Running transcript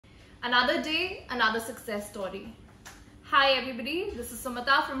Another day, another success story. Hi everybody, this is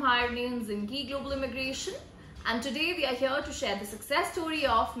Sumata from Higher Names in Key Global Immigration, and today we are here to share the success story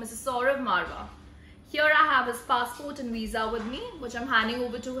of Mr. Saurabh Marwah. Here I have his passport and visa with me, which I'm handing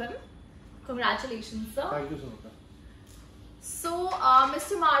over to him. Congratulations, sir. Thank you, Sumata. So,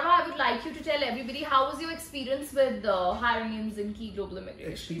 Mr. Marwah, I would like you to tell everybody how was your experience with Higher Names in Key Global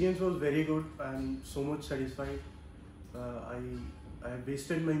Immigration? Experience was very good. I'm so much satisfied. I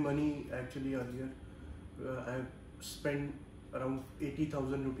wasted my money actually earlier. I spent around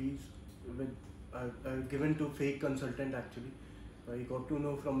 80,000 rupees with I've given to fake consultant actually. I got to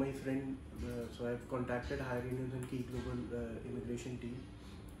know from my friend, so I've contacted Higher Names and Key Global Immigration team.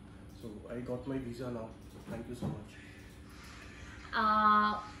 So I got my visa now. Thank you so much.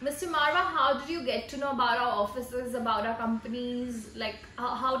 Mr. Marwah, how did you get to know about our offices, about our companies? Like,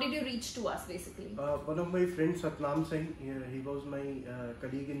 how did you reach to us basically? One of my friends, Satnam Singh, he was my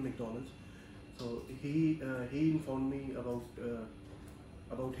colleague in McDonald's. So he informed me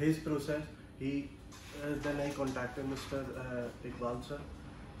about his process. Then I contacted Mr. Iqbal sir.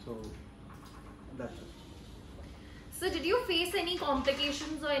 So that's it. So did you face any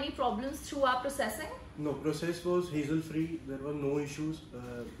complications or any problems through our processing? No, process was hassle free. There were no issues.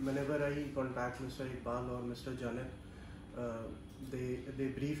 Whenever I contact Mr. Iqbal or Mr. Janet, they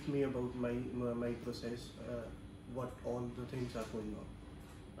briefed me about my process, what all the things are going on.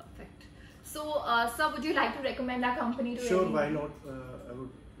 Perfect. So, sir, would you like to recommend our company to Sure, anyone? why not? I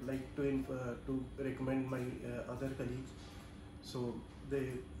would like to recommend my other colleagues. So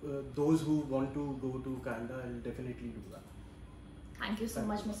those who want to go to Canada, I'll definitely do that. Thank you so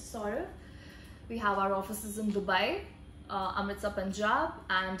much, Mr. Saurabh. We have our offices in Dubai, Amritsar, Punjab,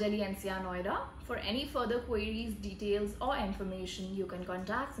 and Delhi NCR, Noida. For any further queries, details, or information, you can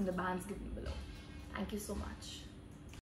contact in the bands given below. Thank you so much.